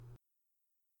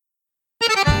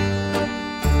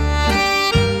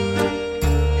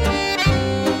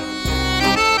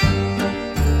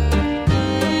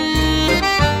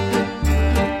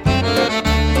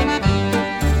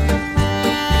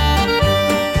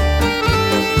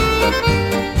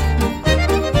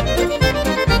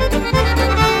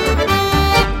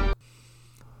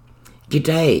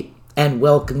G'day and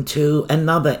welcome to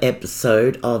another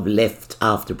episode of Left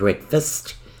After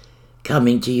Breakfast,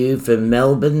 coming to you from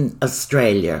Melbourne,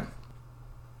 Australia.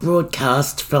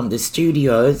 Broadcast from the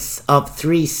studios of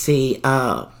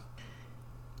 3CR,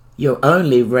 your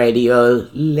only radio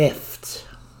left.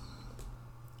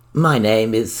 My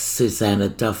name is Susanna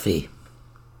Duffy.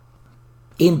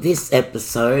 In this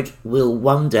episode, we'll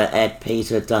wonder at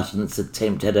Peter Dutton's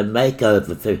attempt at a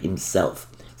makeover for himself.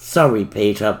 Sorry,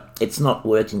 Peter, it's not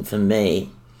working for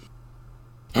me.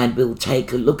 And we'll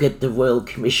take a look at the Royal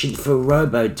Commission for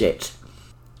Robodebt.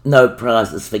 No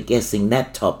prizes for guessing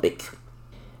that topic.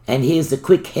 And here's a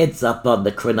quick heads up on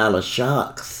the Cronulla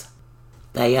Sharks.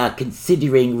 They are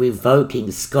considering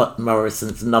revoking Scott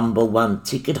Morrison's number 1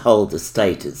 ticket holder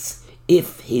status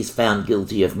if he's found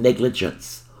guilty of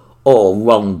negligence or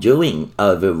wrongdoing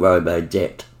over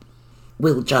Robodebt.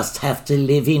 We'll just have to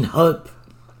live in hope.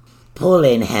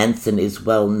 Pauline Hanson is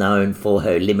well known for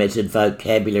her limited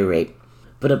vocabulary,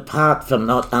 but apart from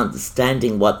not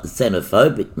understanding what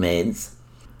xenophobic means,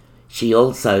 she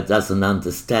also doesn't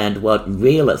understand what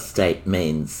real estate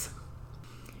means.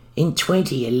 In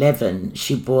 2011,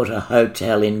 she bought a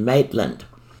hotel in Maitland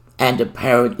and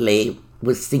apparently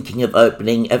was thinking of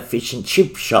opening a fish and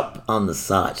chip shop on the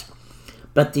site,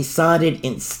 but decided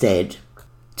instead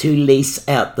to lease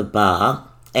out the bar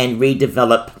and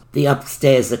redevelop the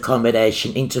upstairs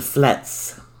accommodation into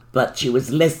flats. But she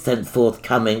was less than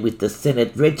forthcoming with the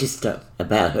Senate Register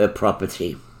about her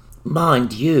property.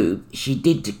 Mind you, she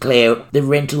did declare the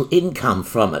rental income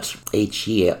from it each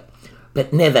year,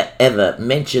 but never ever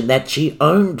mentioned that she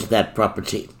owned that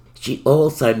property. She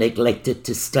also neglected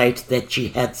to state that she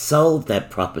had sold that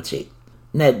property.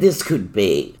 Now this could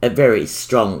be a very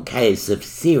strong case of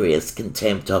serious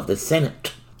contempt of the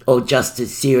Senate, or just a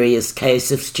serious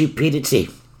case of stupidity.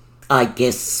 I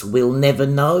guess we'll never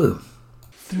know.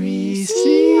 3CR.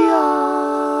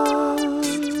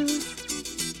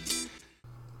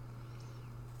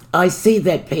 I see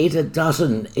that Peter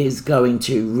Dutton is going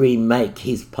to remake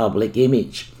his public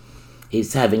image.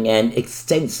 He's having an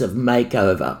extensive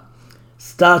makeover,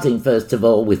 starting first of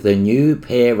all with a new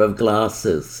pair of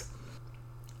glasses.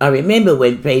 I remember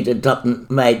when Peter Dutton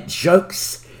made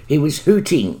jokes. He was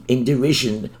hooting in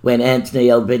derision when Anthony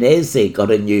Albanese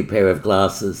got a new pair of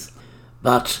glasses.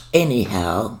 But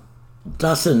anyhow,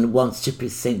 Dutton wants to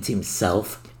present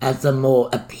himself as a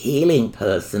more appealing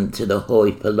person to the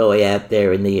hoi polloi out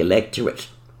there in the electorate.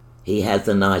 He has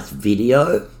a nice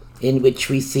video in which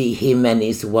we see him and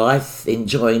his wife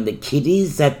enjoying the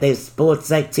kiddies at their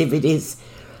sports activities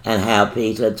and how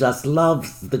Peter just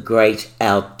loves the great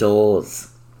outdoors.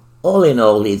 All in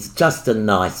all, he's just a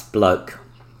nice bloke.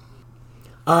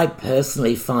 I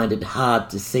personally find it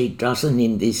hard to see Dutton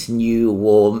in this new,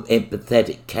 warm,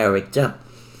 empathetic character.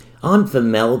 I'm from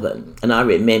Melbourne, and I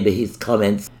remember his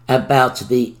comments about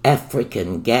the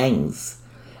African gangs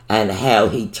and how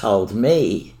he told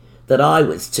me that I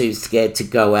was too scared to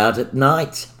go out at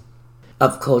night.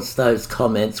 Of course, those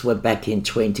comments were back in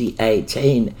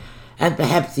 2018, and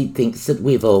perhaps he thinks that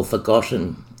we've all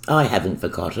forgotten. I haven't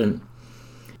forgotten.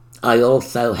 I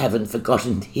also haven't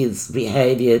forgotten his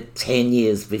behaviour 10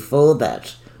 years before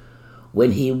that,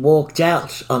 when he walked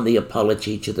out on the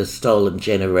apology to the stolen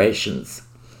generations.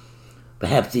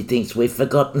 Perhaps he thinks we've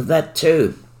forgotten that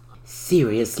too.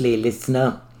 Seriously,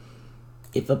 listener,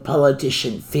 if a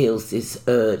politician feels this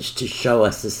urge to show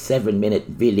us a 7-minute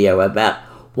video about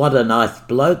what a nice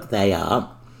bloke they are,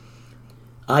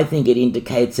 I think it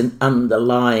indicates an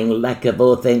underlying lack of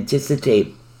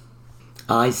authenticity.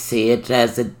 I see it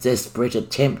as a desperate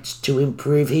attempt to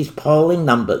improve his polling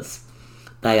numbers.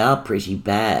 They are pretty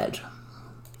bad.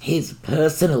 His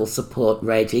personal support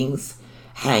ratings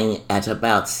hang at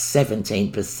about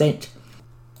 17%.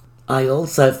 I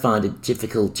also find it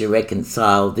difficult to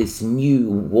reconcile this new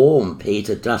warm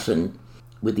Peter Dutton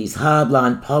with his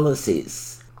hardline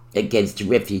policies against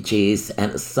refugees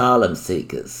and asylum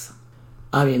seekers.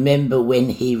 I remember when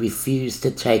he refused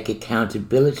to take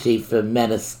accountability for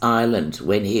Manus Island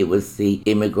when he was the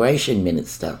immigration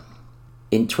minister.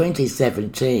 In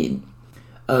 2017,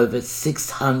 over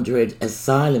 600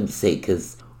 asylum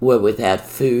seekers were without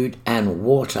food and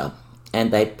water,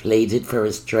 and they pleaded for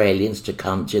Australians to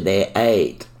come to their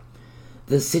aid.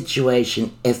 The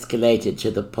situation escalated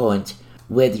to the point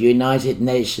where the United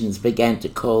Nations began to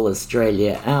call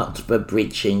Australia out for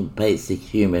breaching basic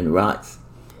human rights.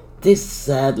 This,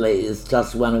 sadly, is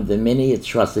just one of the many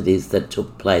atrocities that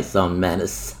took place on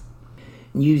Manus.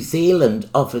 New Zealand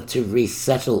offered to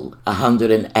resettle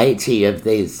 180 of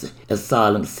these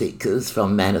asylum seekers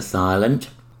from Manus Island,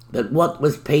 but what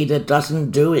was Peter Dutton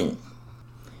doing?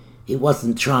 He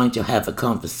wasn't trying to have a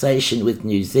conversation with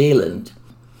New Zealand.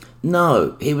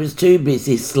 No, he was too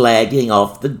busy slagging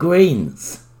off the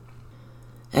Greens.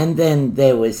 And then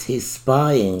there was his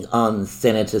spying on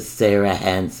Senator Sarah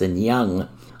Hanson-Young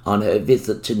on her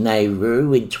visit to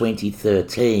Nauru in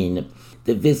 2013,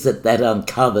 the visit that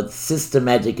uncovered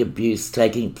systematic abuse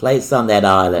taking place on that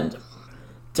island.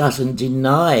 Dutton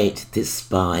denied this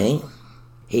spying.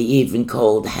 He even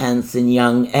called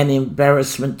Hanson-Young an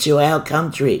embarrassment to our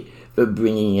country for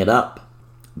bringing it up.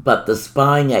 But the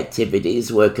spying activities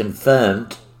were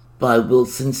confirmed by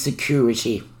Wilson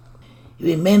Security.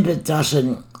 Remember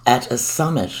Dutton at a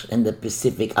summit in the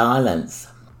Pacific Islands,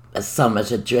 a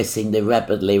summit addressing the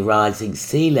rapidly rising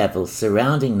sea levels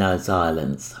surrounding those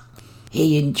islands.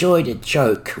 He enjoyed a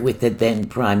joke with the then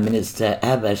Prime Minister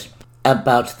Abbott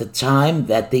about the time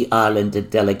that the islander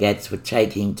delegates were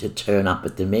taking to turn up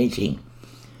at the meeting.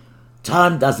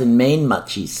 Time doesn't mean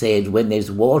much, he said, when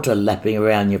there's water lapping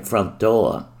around your front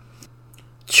door.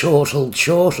 Chortle,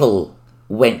 chortle,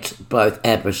 went both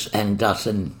Abbott and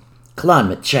Dutton.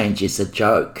 Climate change is a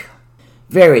joke.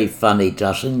 Very funny,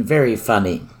 Dutton, very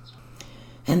funny.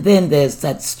 And then there's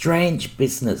that strange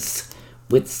business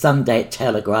with Sunday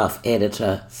Telegraph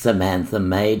editor Samantha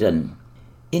Maiden.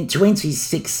 In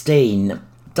 2016,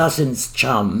 Dutton's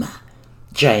chum,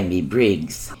 Jamie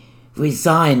Briggs,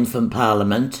 resigned from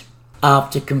Parliament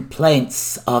after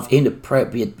complaints of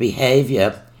inappropriate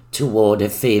behaviour toward a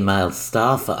female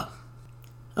staffer.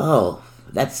 Oh,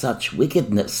 that such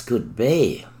wickedness could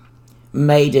be.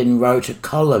 Maiden wrote a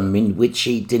column in which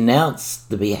he denounced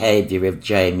the behaviour of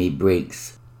Jamie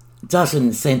Briggs.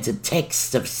 Dutton sent a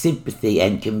text of sympathy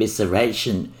and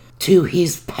commiseration to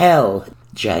his pal,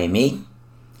 Jamie,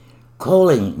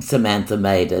 calling Samantha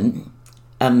Maiden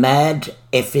a mad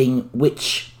effing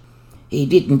witch. He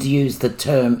didn't use the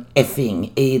term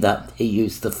effing either, he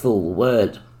used the full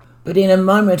word. But in a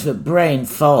moment of brain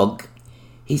fog,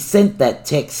 he sent that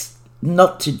text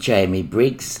not to Jamie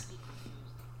Briggs,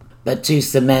 but to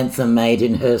Samantha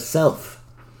Maiden herself,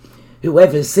 who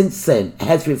ever since then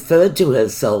has referred to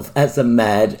herself as a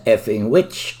mad effing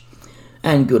witch,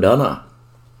 and good on her.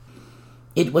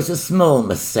 It was a small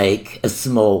mistake, a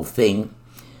small thing,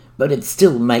 but it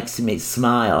still makes me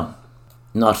smile,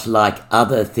 not like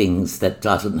other things that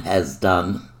Dutton has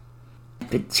done,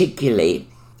 particularly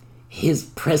his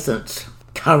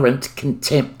current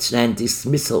contempt and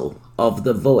dismissal of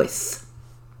the voice.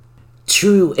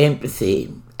 True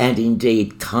empathy, and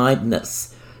indeed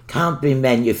kindness, can't be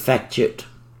manufactured,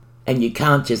 and you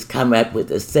can't just come up with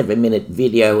a 7-minute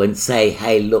video and say,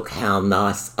 hey, look how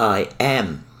nice I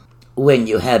am, when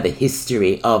you have a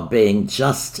history of being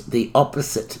just the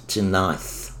opposite to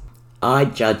nice. I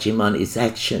judge him on his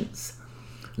actions,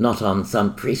 not on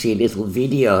some pretty little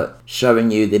video showing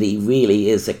you that he really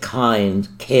is a kind,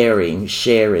 caring,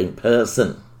 sharing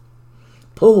person.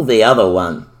 Pull the other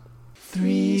one.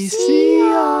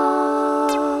 3CR.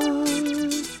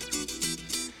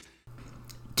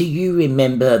 Do you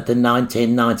remember the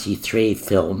 1993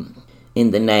 film In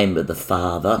the Name of the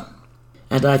Father?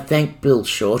 And I thank Bill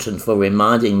Shorten for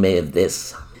reminding me of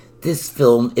this. This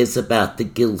film is about the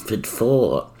Guildford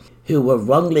Four, who were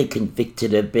wrongly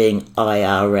convicted of being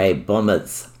IRA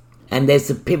bombers. And there's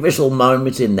a pivotal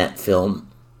moment in that film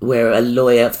where a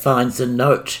lawyer finds a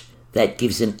note that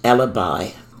gives an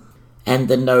alibi, and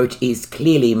the note is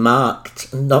clearly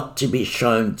marked not to be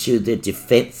shown to the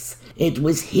defence. It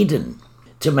was hidden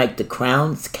to make the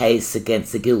Crown's case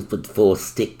against the Guildford Four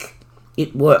stick.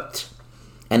 It worked,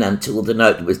 and until the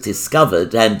note was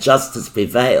discovered and justice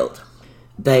prevailed,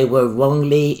 they were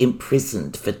wrongly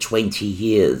imprisoned for 20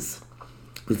 years,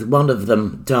 with one of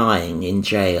them dying in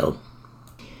jail.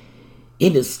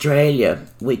 In Australia,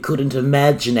 we couldn't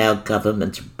imagine our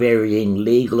government burying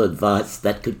legal advice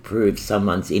that could prove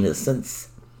someone's innocence.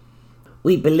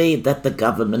 We believe that the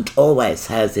government always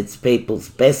has its people's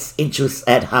best interests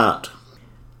at heart.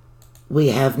 We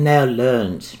have now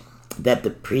learned that the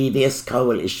previous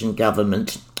coalition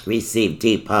government received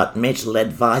departmental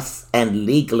advice and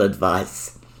legal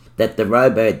advice that the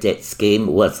Robodebt scheme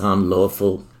was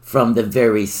unlawful from the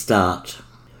very start.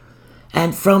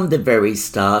 And from the very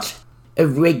start, a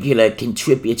regular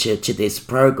contributor to this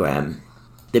program,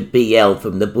 the BL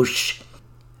from the bush,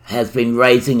 has been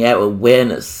raising our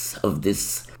awareness of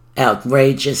this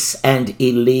outrageous and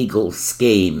illegal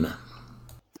scheme.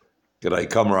 G'day,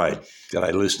 comrade.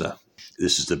 G'day, listener.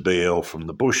 This is the BL from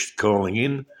the bush calling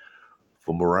in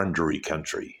for Wurundjeri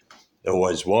country.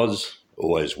 Always was,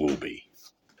 always will be.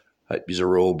 Hope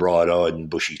you're all bright-eyed and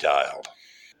bushy-tailed.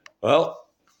 Well,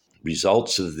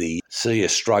 results of the See a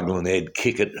Struggling Head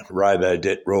Kick at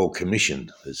Robodebt Royal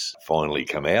Commission has finally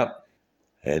come out.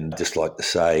 And just like to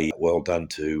say, well done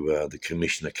to the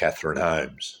Commissioner, Catherine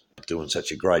Holmes, doing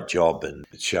such a great job, and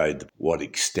it showed what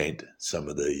extent some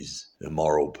of these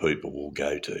immoral people will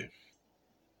go to.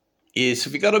 Yes,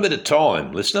 if you've got a bit of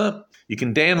time, listener, you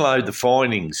can download the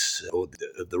findings of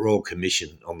the Royal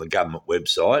Commission on the government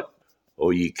website,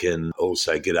 or you can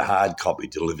also get a hard copy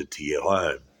delivered to your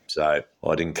home. So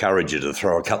I'd encourage you to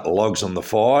throw a couple of logs on the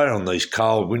fire on these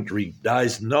cold, wintry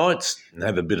days and nights and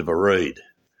have a bit of a read.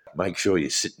 Make sure you're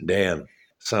sitting down.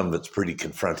 Some of it's pretty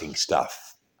confronting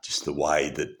stuff, just the way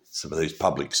that some of these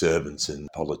public servants and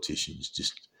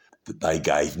politicians that they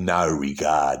gave no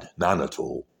regard, none at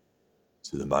all,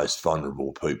 to the most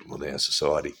vulnerable people in our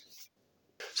society.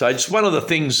 So just one of the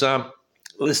things,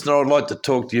 listener, I'd like to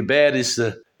talk to you about is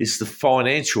the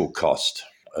financial cost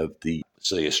of the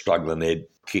See a Struggling Ed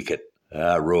Kick It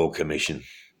Royal Commission.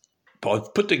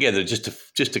 I've put together just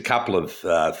a couple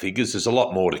of figures. There's a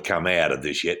lot more to come out of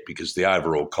this yet because the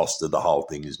overall cost of the whole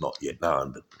thing is not yet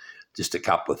known, but just a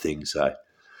couple of things.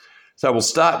 So we'll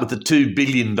start with the $2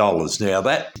 billion. Now,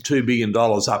 that $2 billion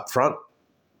up front,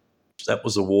 that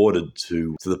was awarded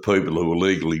to the people who were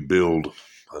illegally billed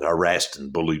and harassed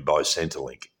and bullied by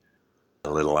Centrelink,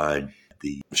 let alone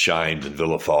the shamed and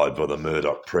vilified by the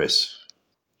Murdoch press.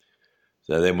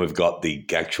 So then we've got the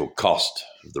actual cost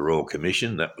of the Royal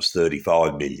Commission. That was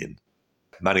 $35 million.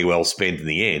 Money well spent in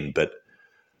the end, but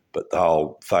the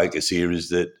whole focus here is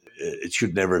that it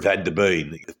should never have had to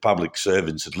be. If public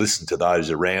servants had listened to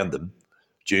those around them,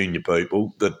 junior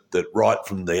people, that right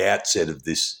from the outset of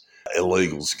this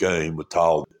illegal scheme were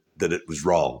told that it was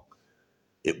wrong,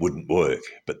 it wouldn't work,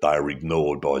 but they were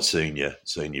ignored by senior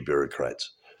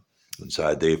bureaucrats. And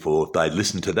so, therefore, if they'd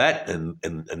listened to that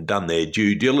and done their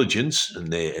due diligence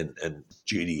and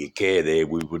duty of care there,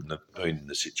 we wouldn't have been in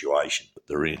the situation that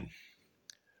they're in.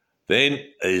 Then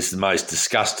is the most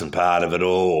disgusting part of it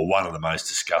all, or one of the most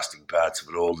disgusting parts of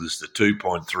it all, is the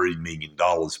 $2.3 million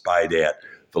paid out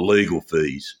for legal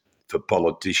fees for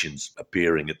politicians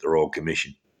appearing at the Royal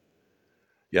Commission.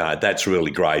 Yeah, that's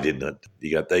really great, isn't it?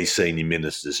 You got these senior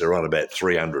ministers who are on about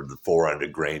 300 to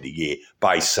 400 grand a year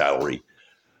base salary.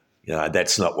 You know,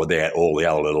 that's not without all the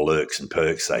other little lurks and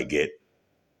perks they get.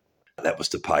 That was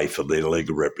to pay for their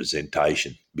legal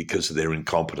representation because of their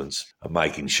incompetence of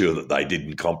making sure that they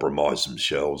didn't compromise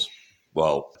themselves.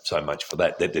 Well, so much for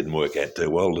that. That didn't work out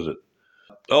too well, did it?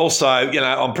 Also,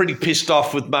 I'm pretty pissed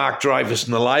off with Mark Dreyfus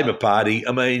and the Labor Party.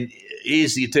 I mean,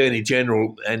 here's the Attorney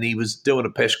General, and he was doing a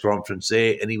press conference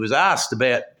there, and he was asked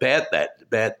about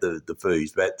the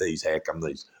fees, about these, how come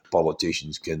these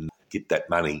politicians can get that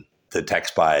money, the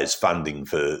taxpayers' funding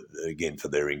for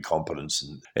their incompetence.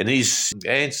 And his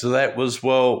answer to that was,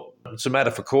 well, it's a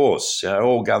matter for course.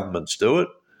 All governments do it.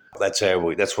 That's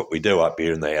what we do up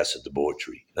here in the House of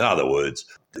Debauchery. In other words,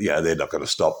 they're not going to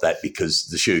stop that because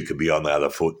the shoe could be on the other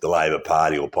foot. The Labor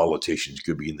Party or politicians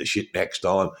could be in the shit next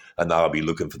time, and they'll be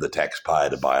looking for the taxpayer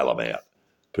to bail them out.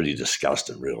 Pretty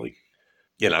disgusting, really.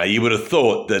 You would have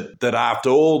thought that after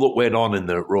all that went on in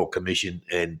the Royal Commission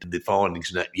and the findings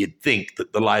and that, you'd think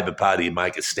that the Labor Party would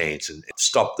make a stance and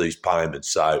stop these payments.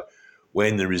 So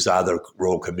when there is other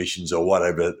Royal Commissions or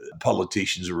whatever,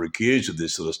 politicians are accused of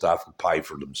this sort of stuff and pay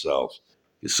for it themselves.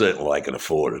 Certainly they can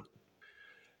afford it.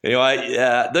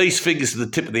 Anyway, these figures are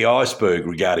the tip of the iceberg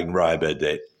regarding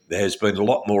Robodebt. There has been a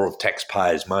lot more of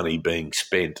taxpayers' money being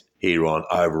spent here on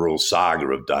overall saga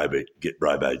of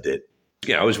Robodebt.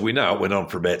 As we know, it went on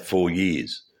for about 4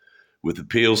 years with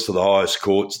appeals to the highest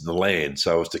courts in the land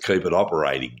so as to keep it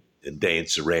operating and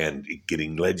dance around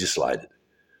getting legislated.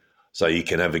 So you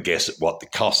can have a guess at what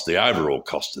the overall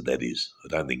cost of that is. I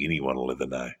don't think anyone will ever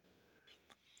know.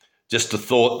 Just a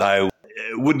thought, though,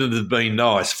 wouldn't it have been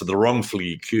nice for the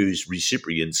wrongfully accused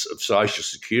recipients of Social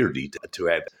Security to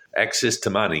have access to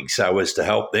money so as to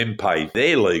help them pay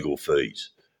their legal fees,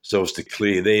 so as to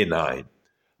clear their name?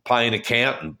 Pay an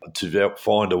accountant to help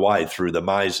find a way through the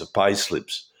maze of pay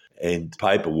slips and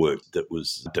paperwork that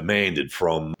was demanded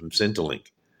from Centrelink.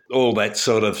 All that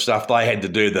sort of stuff, they had to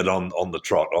do that on the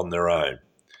trot, on their own.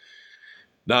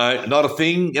 No, not a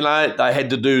thing. They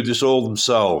had to do this all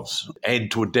themselves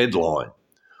and to a deadline.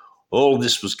 All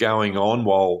this was going on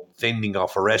while fending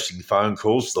off harassing phone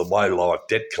calls to the low-life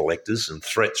debt collectors and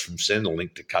threats from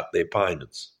Centrelink to cut their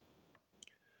payments.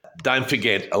 Don't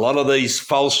forget, a lot of these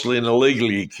falsely and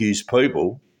illegally accused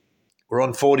people were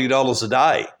on $40 a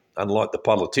day, unlike the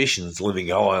politicians living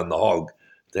high on the hog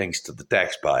thanks to the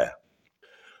taxpayer.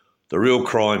 The real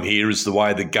crime here is the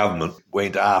way the government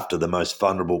went after the most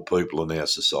vulnerable people in our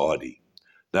society.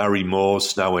 No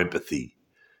remorse, no empathy.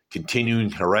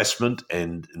 Continuing harassment,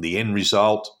 and the end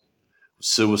result,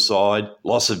 suicide,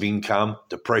 loss of income,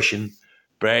 depression,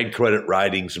 bad credit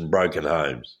ratings and broken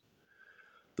homes.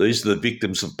 These are the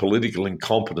victims of political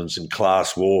incompetence and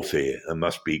class warfare and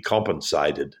must be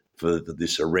compensated for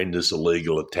this horrendous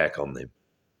illegal attack on them.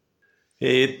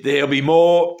 There'll be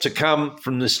more to come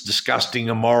from this disgusting,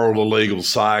 immoral, illegal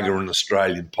saga in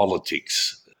Australian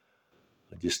politics.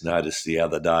 I just noticed the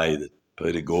other day that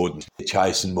Peter Gordon's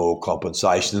chasing more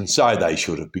compensation, and so they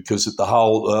should have, because at the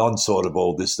whole onslaught of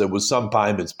all this, there was some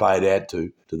payments paid out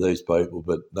to these people,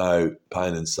 but no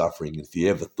pain and suffering. If you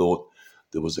ever thought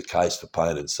there was a case for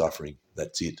pain and suffering,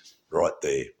 that's it, right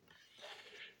there.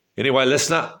 Anyway,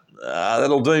 listener,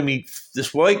 that'll do me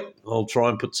this week. I'll try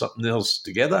and put something else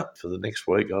together for the next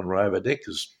week on Robodebt,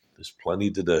 because there's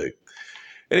plenty to do.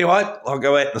 Anyway, I'll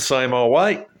go out in the same old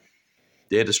way.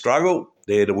 Dare to struggle,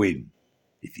 dare to win.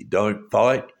 If you don't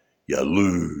fight, you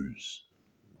lose.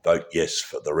 Vote yes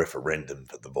for the referendum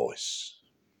for the voice.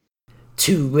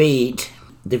 To read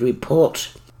the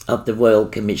report of the Royal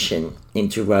Commission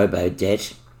into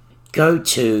Robodebt, go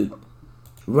to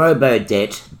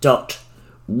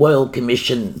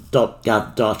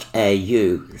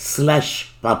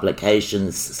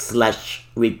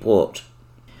robodebt.royalcommission.gov.au/publications/report.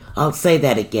 I'll say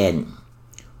that again.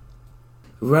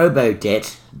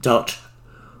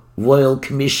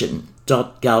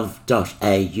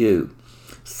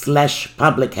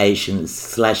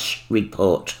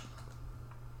 robodebt.royalcommission.gov.au/publications/report.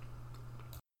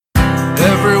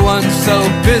 Everyone's so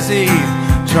busy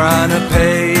trying to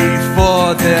pay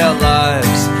for their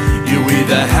lives. You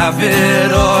either have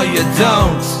it or you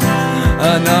don't.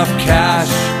 Enough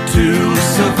cash to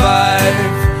survive.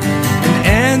 And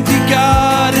Andy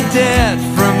got a debt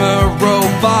from a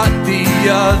robot the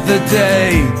other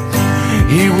day.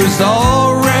 He was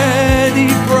already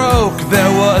broke.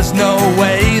 There was no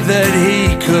way that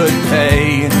he could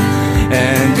pay.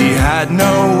 And he had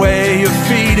no way of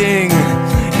feeding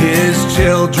his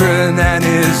children and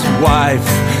his wife.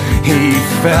 He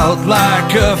felt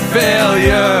like a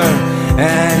failure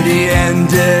and he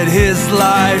ended his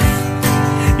life.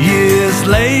 Years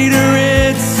later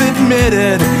it's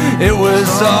admitted it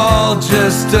was all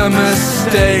just a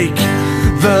mistake.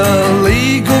 The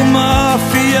legal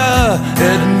mafia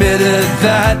admitted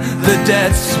that the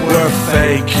debts were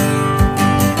fake.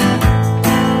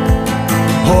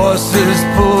 Horses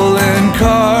pulling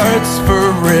carts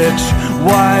for rich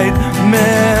white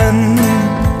men.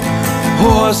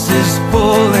 Horses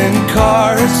pulling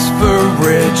carts for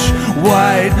rich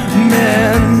white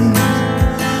men.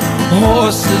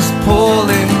 Horses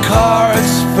pulling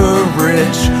carts for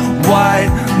rich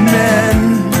white men.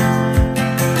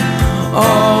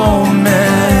 Oh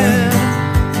man.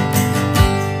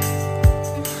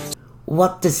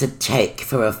 What does it take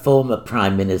for a former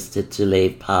Prime Minister to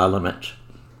leave Parliament?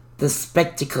 The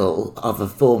spectacle of a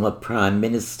former Prime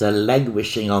Minister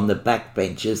languishing on the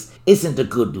backbenches isn't a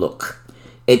good look.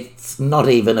 It's not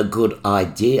even a good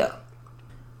idea.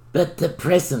 But the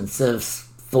presence of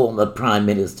former Prime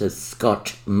Minister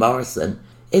Scott Morrison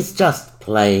is just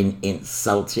plain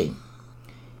insulting.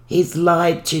 He's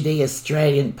lied to the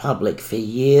Australian public for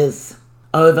years,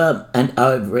 over and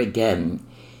over again.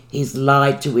 He's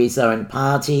lied to his own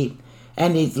party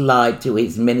and he's lied to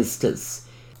his ministers.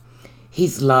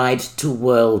 He's lied to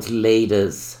world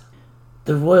leaders.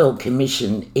 The Royal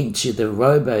Commission into the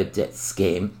Robodebt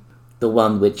scheme, the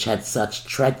one which had such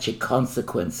tragic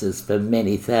consequences for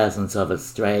many thousands of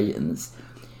Australians,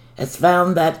 has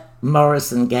found that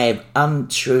Morrison gave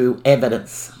untrue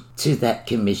evidence to that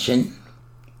commission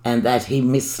and that he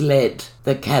misled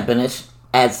the Cabinet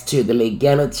as to the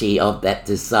legality of that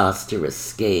disastrous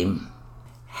scheme.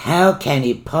 How can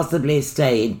he possibly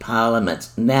stay in Parliament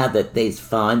now that these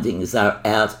findings are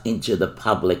out into the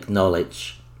public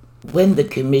knowledge? When the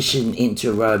Commission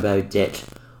into Robodebt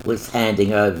was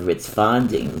handing over its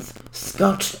findings,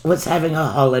 Scott was having a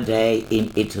holiday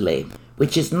in Italy,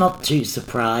 which is not too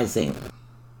surprising.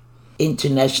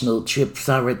 International trips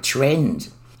are a trend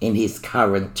in his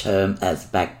current term as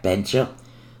backbencher,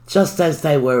 just as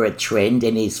they were a trend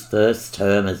in his first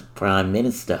term as Prime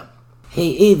Minister.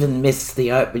 He even missed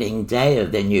the opening day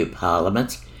of the new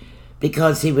Parliament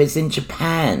because he was in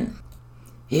Japan.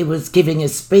 He was giving a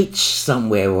speech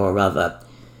somewhere or other.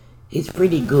 He's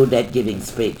pretty good at giving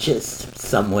speeches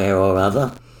somewhere or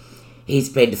other. He's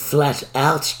been flat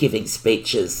out giving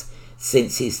speeches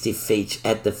since his defeat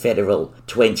at the federal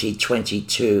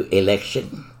 2022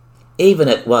 election, even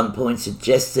at one point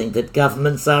suggesting that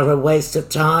governments are a waste of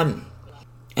time,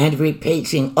 and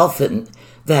repeating often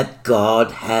that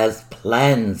God has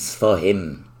plans for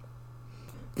him.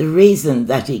 The reason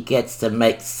that he gets to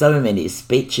make so many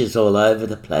speeches all over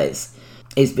the place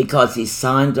is because he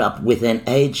signed up with an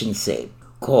agency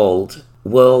called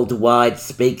Worldwide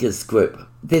Speakers Group,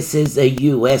 This is a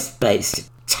US-based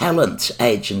talent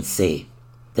agency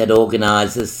that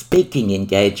organises speaking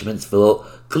engagements for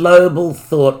global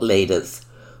thought leaders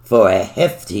for a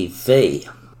hefty fee.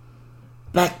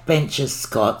 Backbencher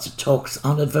Scott talks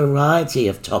on a variety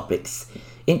of topics,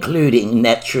 including,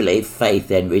 naturally,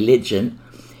 faith and religion,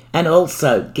 and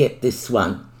also, get this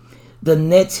one, the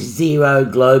net zero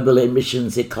global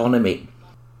emissions economy,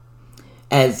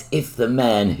 as if the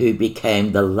man who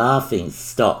became the laughing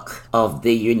stock of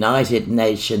the United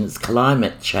Nations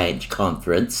Climate Change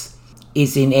Conference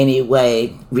is in any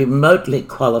way remotely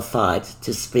qualified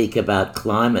to speak about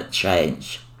climate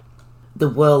change. The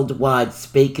Worldwide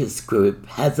Speakers Group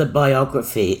has a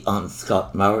biography on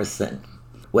Scott Morrison,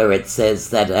 where it says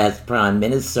that as Prime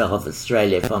Minister of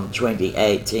Australia from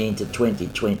 2018 to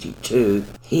 2022,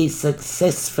 he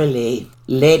successfully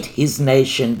led his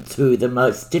nation through the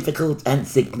most difficult and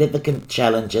significant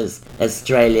challenges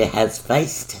Australia has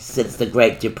faced since the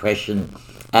Great Depression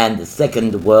and the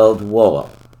Second World War.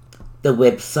 The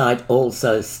website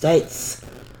also states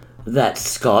that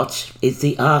Scott is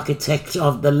the architect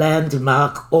of the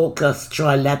landmark AUKUS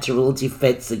Trilateral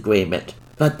Defence Agreement,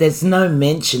 but there's no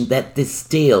mention that this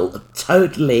deal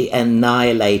totally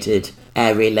annihilated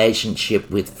our relationship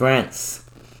with France.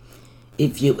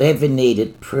 If you ever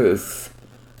needed proof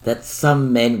that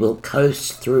some men will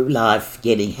coast through life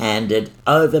getting handed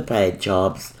overpaid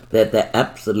jobs that they're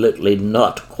absolutely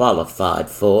not qualified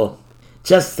for,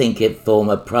 just think of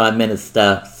former Prime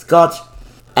Minister Scott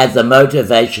as a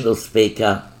motivational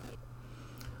speaker.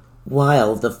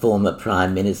 While the former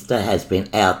Prime Minister has been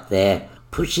out there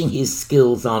pushing his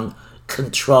skills on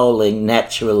controlling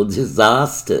natural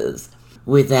disasters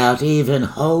without even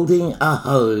holding a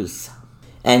hose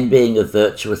and being a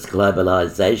virtuous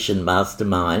globalisation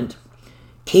mastermind,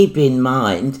 keep in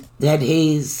mind that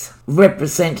he's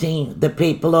representing the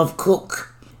people of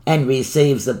Cook and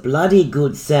receives a bloody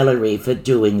good salary for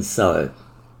doing so.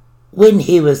 When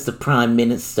he was the Prime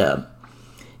Minister,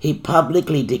 he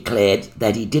publicly declared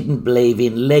that he didn't believe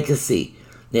in legacy.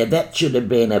 Now that should have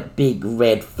been a big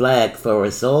red flag for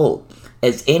us all,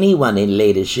 as anyone in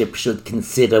leadership should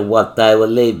consider what they will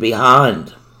leave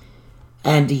behind.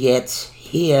 And yet,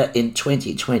 here in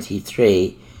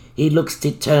 2023, he looks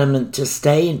determined to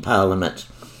stay in Parliament,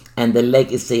 and the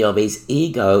legacy of his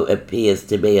ego appears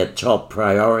to be a top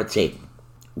priority.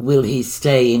 Will he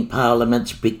stay in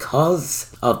Parliament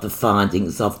because of the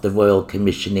findings of the Royal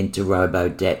Commission into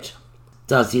Robodebt?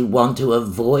 Does he want to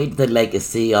avoid the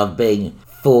legacy of being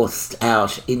forced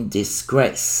out in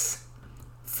disgrace?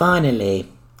 Finally,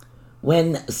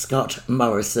 when Scott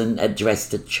Morrison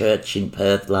addressed a church in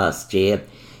Perth last year,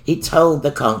 he told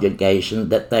the congregation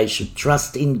that they should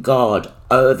trust in God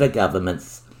over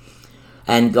governments,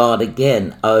 and God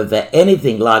again over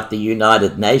anything like the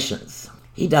United Nations.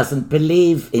 He doesn't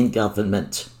believe in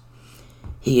government.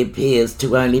 He appears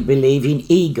to only believe in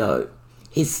ego,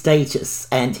 his status,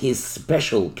 and his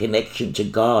special connection to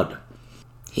God.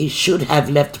 He should have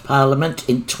left Parliament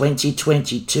in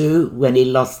 2022 when he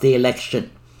lost the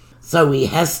election. So he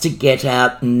has to get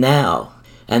out now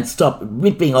and stop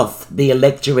ripping off the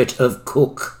electorate of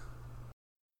Cook.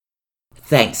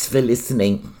 Thanks for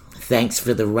listening. Thanks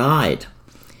for the ride.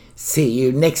 See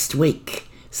you next week.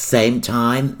 Same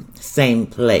time, same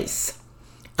place.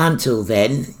 Until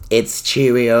then, it's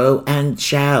cheerio and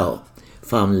ciao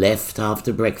from Left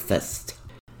After Breakfast.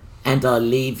 And I'll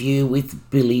leave you with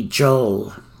Billy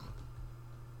Joel.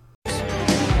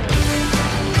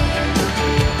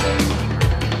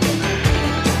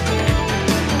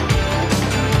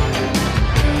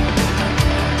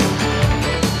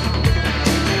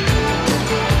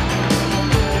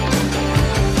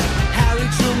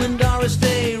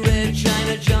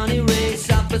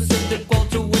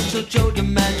 Joe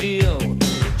DiMaggio,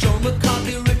 Joe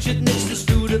McCarthy, Richard Nixon,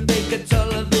 Studebaker,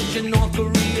 television, North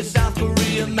Korea, South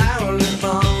Korea, Marilyn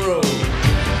Monroe.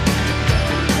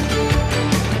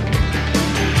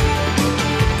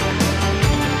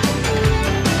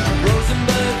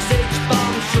 Rosenberg,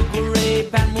 H-Bomb, Sugar Ray,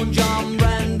 Panmunjom,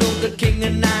 Randall, the King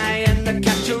and I, and the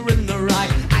Catcher in the Rye.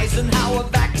 Eisenhower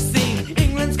vaccine,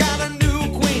 England's got a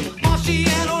new queen,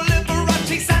 Marciano,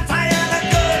 Liberace, Santana,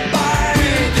 good.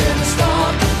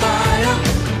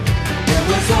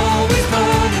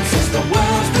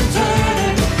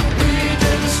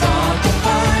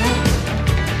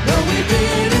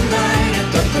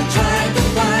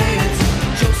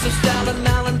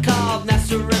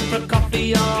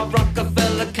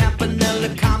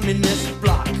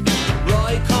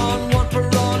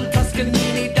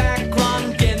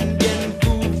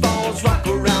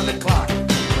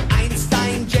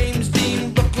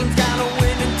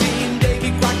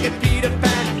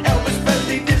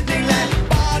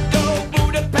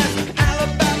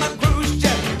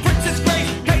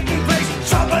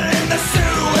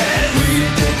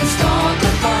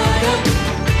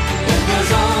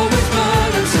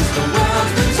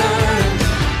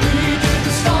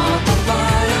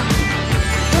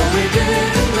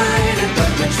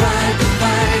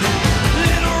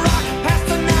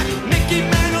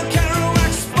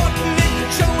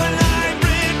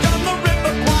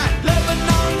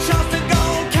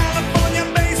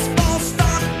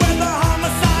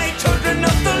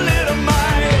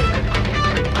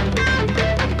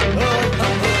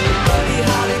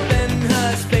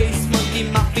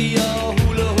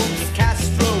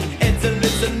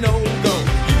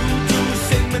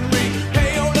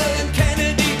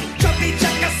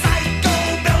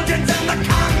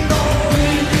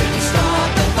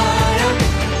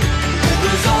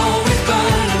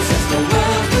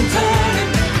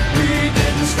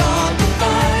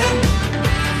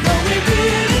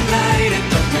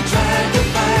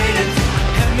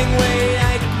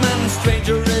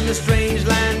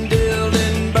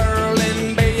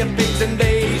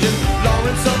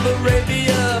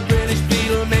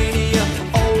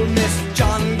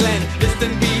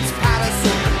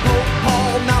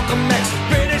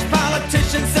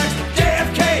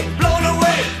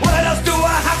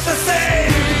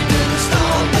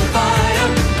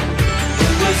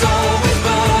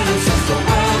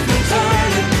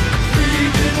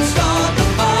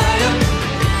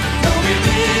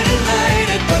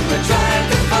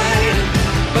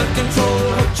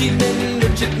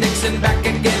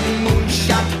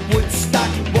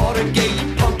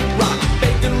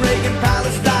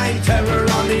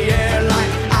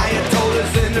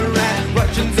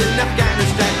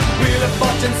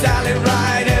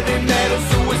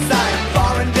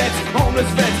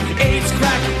 AIDS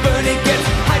crack. Bernie gets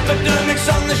hypodermics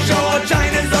on the shore.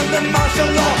 China's under martial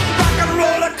law.